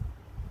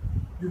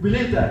 You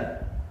believe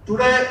that?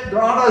 Today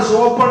God has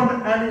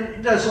opened and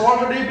it has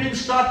already been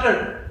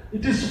started.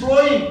 It is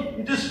flowing.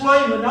 It is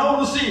flowing. Now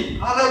you see.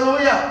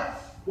 Hallelujah.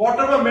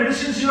 Whatever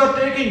medicines you are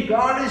taking,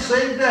 God is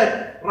saying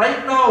that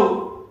right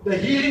now the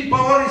healing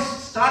power is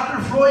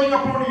started flowing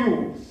upon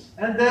you.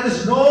 And there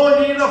is no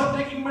need of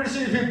taking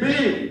medicine. If you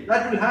believe,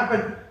 that will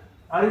happen.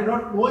 Are you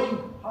not knowing?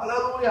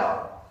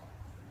 Hallelujah.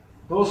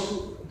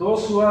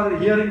 Those who are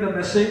hearing the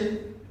message,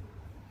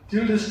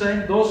 till this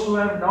time, those who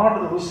have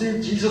not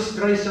received Jesus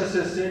Christ as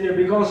a Savior,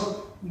 because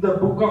in the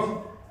book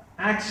of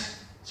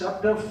Acts,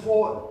 chapter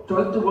 4,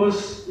 12th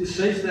verse, it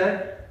says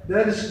that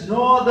there is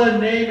no other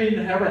name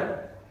in heaven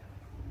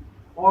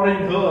or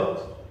in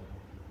earth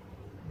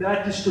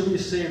that is to be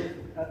saved.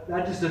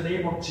 That is the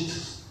name of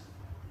Jesus.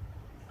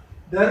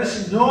 There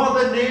is no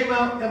other name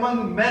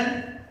among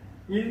men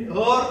in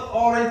earth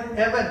or in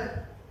heaven.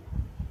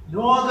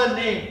 No other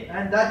name.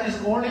 And that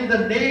is only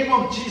the name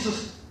of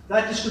Jesus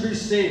that is to be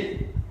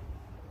saved.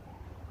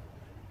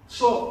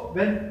 So,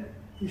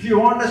 if you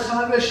want a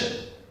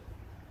salvation,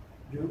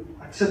 you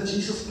accept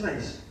Jesus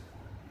Christ.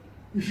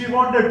 If you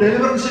want a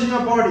deliverance in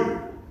your body,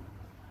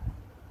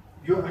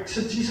 you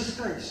accept Jesus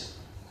Christ.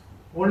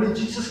 Only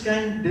Jesus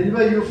can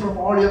deliver you from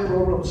all your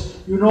problems.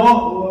 You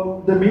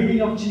know the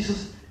meaning of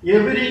Jesus.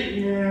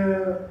 Every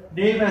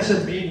name has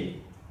a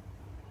meaning.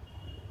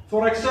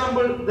 For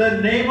example,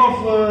 the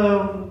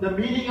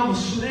meaning of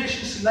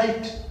Suresh is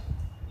light.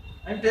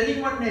 I am telling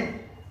one name.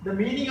 The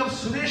meaning of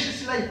Suresh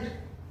is light.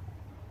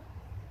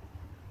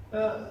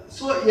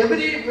 So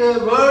every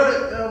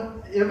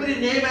word, every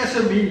name has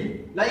a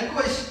meaning.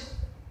 Likewise,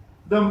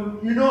 do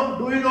you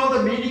know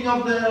the meaning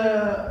of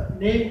the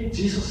name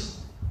Jesus?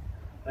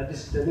 That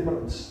is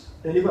deliverance,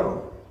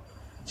 deliverer.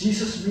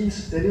 Jesus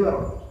means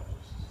deliverer.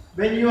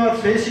 When you are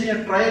facing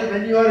a trial,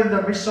 when you are in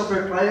the midst of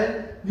a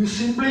trial, you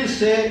simply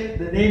say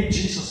the name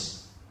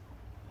Jesus.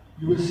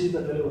 You will see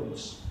the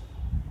deliverance.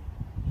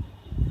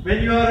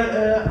 When you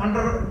are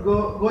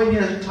undergoing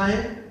a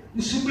trial,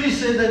 you simply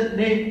say the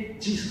name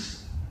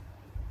Jesus.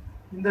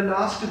 In the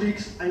last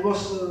weeks, I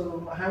was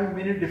having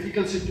many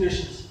difficult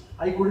situations.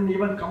 I couldn't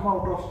even come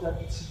out of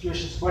that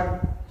situations.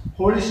 But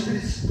Holy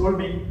Spirit told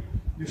me,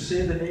 you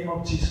say the name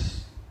of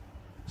Jesus.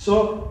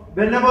 So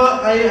whenever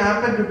I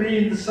happen to be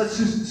in such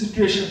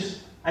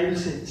situations, I will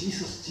say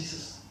Jesus,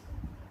 Jesus.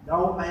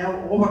 Now I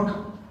have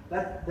overcome.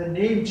 That the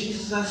name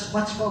Jesus has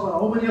much power.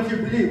 How many of you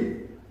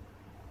believe?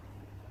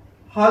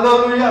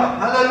 Hallelujah,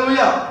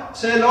 hallelujah.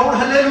 Say loud,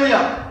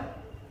 hallelujah.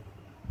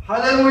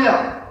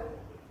 Hallelujah.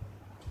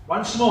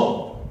 Once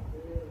more.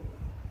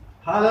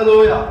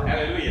 Hallelujah.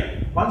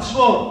 Hallelujah. Once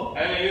more.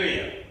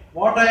 Hallelujah.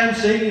 What I am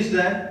saying is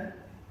that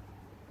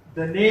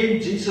the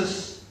name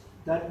Jesus,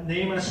 that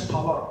name has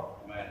power.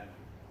 Amen.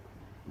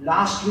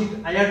 Last week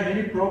I had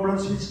many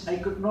problems which I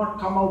could not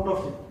come out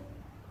of it.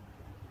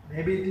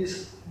 Maybe it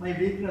is my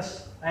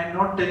weakness. I am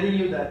not telling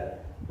you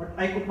that. But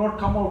I could not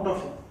come out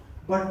of it.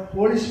 But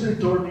Holy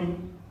Spirit told me,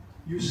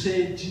 you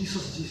say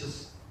Jesus,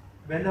 Jesus.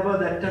 Whenever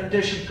that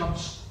temptation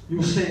comes,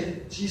 you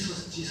say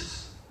Jesus,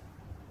 Jesus.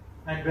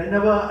 And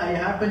whenever I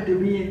happen to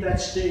be in that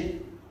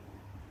state,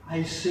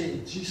 I say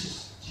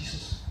Jesus,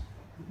 Jesus.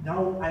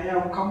 Now I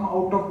have come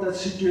out of that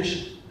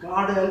situation.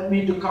 God help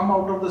me to come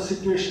out of the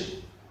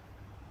situation.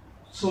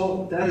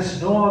 So there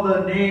is no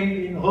other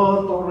name in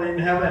earth or in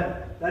heaven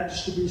that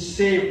is to be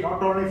saved,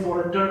 not only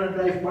for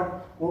eternal life,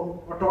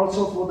 but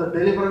also for the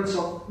deliverance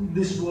of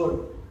this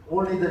world.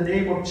 Only the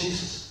name of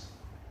Jesus.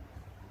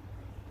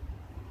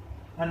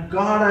 And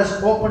God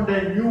has opened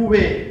a new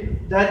way.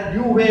 That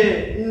new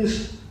way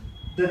is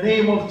the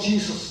name of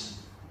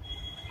Jesus.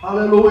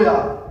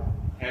 Hallelujah.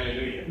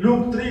 Hallelujah.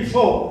 Luke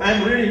 3:4. I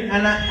am reading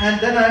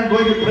and then I am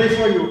going to pray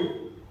for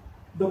you.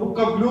 The book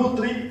of Luke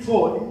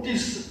 3:4. It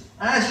is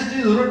as it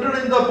is written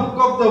in the book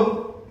of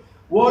the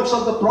words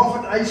of the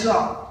prophet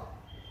Isaiah.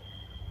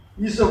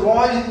 There is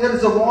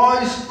a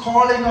voice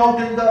calling out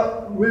in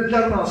the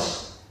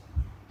wilderness.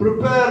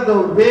 Prepare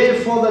the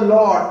way for the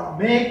Lord.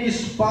 Make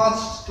his path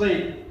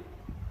straight.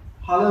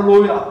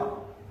 Hallelujah.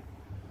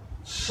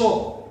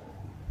 So,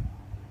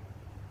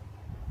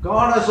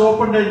 God has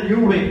opened a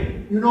new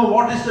way. You know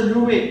what is the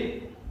new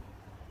way?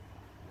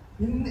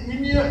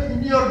 In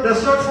your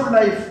desertful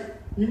life,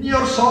 in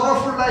your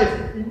sorrowful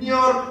life, in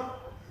your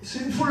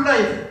sinful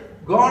life,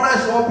 God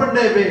has opened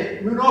a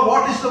way. You know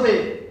what is the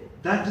way?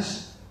 That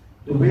is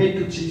the way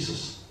to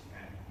Jesus.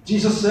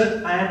 Jesus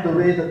said, I am the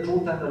way, the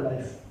truth and the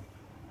life.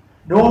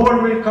 No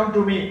one will come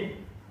to me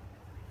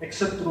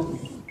except through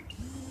me.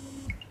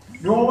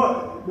 No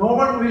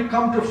one will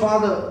come to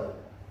Father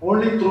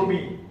only through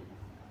me.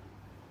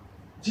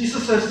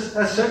 Jesus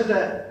has said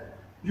that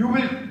you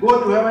will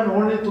go to heaven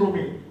only through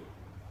me.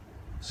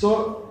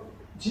 So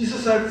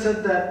Jesus had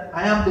said that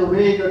I am the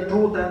way, the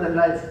truth and the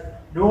life.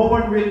 No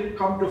one will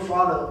come to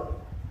Father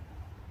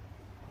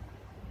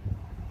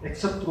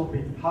except through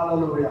me.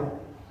 Hallelujah.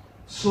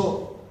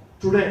 So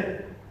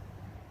today,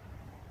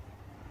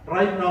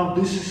 right now,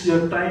 this is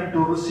your time to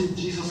receive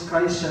Jesus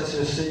Christ as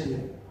your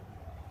Savior.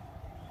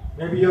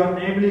 Maybe you are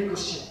namely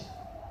Christian.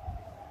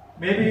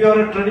 Maybe you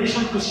are a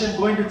traditional Christian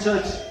going to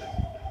church.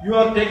 You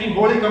are taking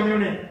Holy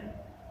Communion.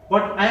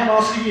 But I am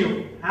asking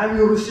you, have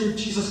you received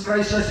Jesus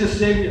Christ as your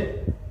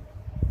Savior?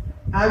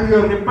 Have you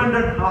a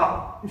repentant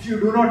heart? If you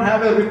do not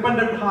have a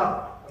repentant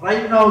heart,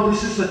 right now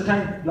this is the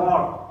time,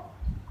 Lord,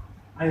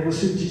 I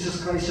received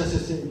Jesus Christ as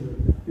your Savior.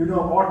 You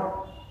know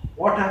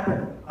what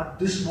happened at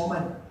this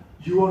moment?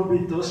 You won't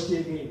be thirsty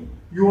again.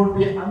 You won't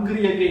be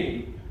hungry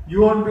again.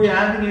 You won't be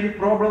having any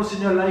problems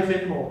in your life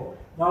anymore.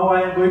 Now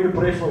I am going to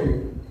pray for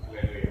you.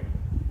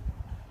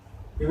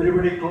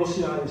 Everybody close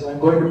your eyes. I am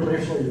going to pray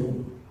for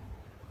you.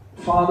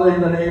 Father,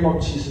 in the name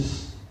of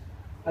Jesus,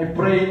 I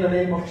pray in the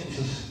name of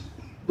Jesus.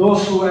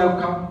 Those who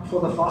have come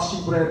for the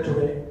fasting prayer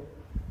today,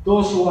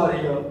 those who are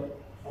here,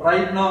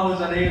 right now in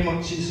the name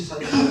of Jesus,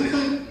 I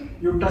pray.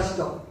 You touch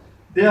them.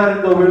 They are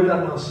in the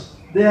wilderness.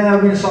 They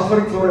have been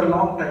suffering for a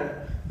long time.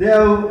 They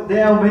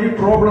have many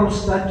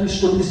problems that is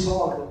to be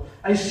solved.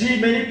 I see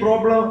many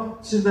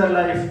problems in their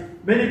life.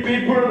 Many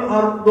people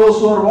are, those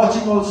who are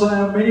watching also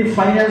have many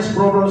finance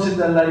problems in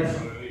their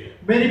life.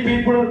 Many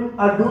people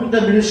are doing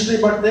the ministry,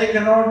 but they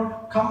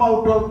cannot come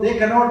up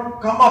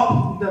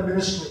in the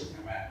ministry.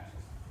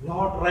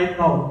 Lord, right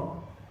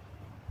now,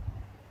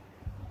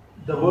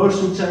 the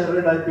words which I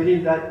read, I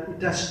believe that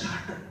it has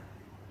started.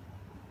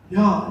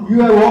 Yeah, you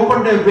have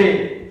opened a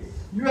way.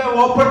 You have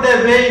opened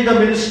a way in the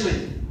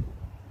ministry.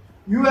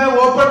 You have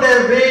opened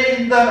a way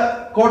in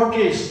the court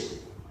case.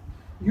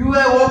 You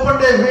have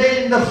opened a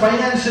way in the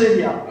finance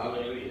area.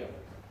 Hallelujah.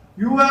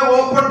 You have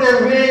opened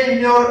a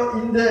way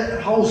in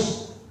the house.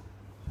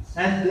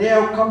 And they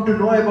have come to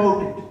know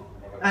about it.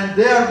 And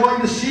they are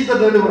going to see the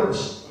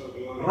deliverance.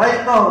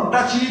 Right now,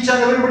 touch each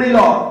and everybody,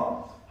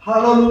 Lord.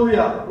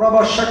 Hallelujah.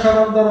 Rabba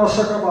Shakarandara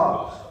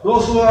Sakaba.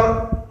 Those who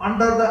are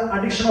under the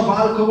addiction of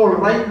alcohol,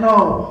 right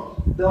now,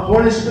 the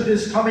Holy Spirit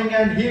is coming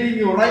and healing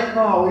you right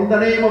now in the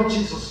name of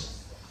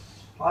Jesus.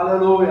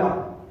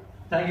 Hallelujah.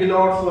 Thank you,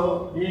 Lord,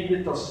 for being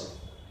with us.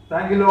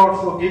 Thank you, Lord,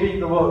 for giving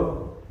the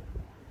word.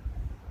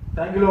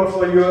 Thank you, Lord,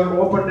 for you have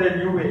opened a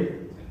new way.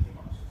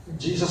 In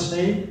Jesus'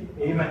 name,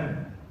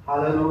 amen.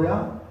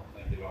 Hallelujah.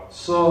 Thank you, Lord.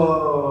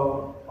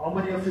 So, how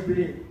many of you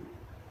believe?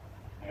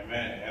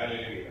 Amen.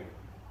 Hallelujah.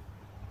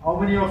 How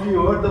many of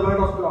you heard the word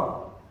of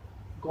God?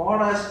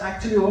 God has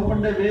actually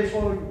opened a way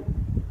for you.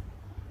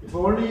 If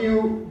only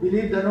you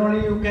believe, then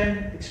only you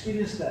can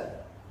experience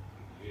that.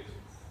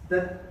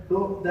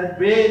 That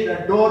way,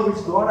 that door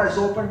which God has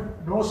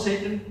opened, no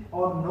Satan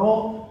or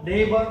no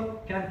neighbor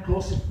can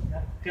close it,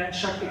 can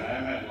shut it.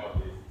 Amen, Lord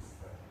Jesus.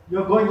 You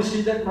are going to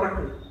see that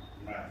miracle.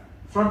 Amen.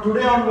 From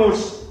today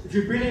onwards, if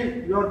you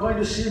believe, you are going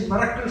to see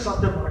miracles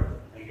after miracle.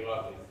 Thank you,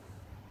 Lord Jesus.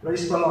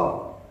 Praise the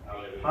Lord.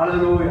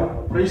 Hallelujah.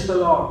 Hallelujah. Praise the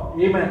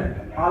Lord. Amen.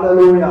 Amen.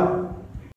 Hallelujah.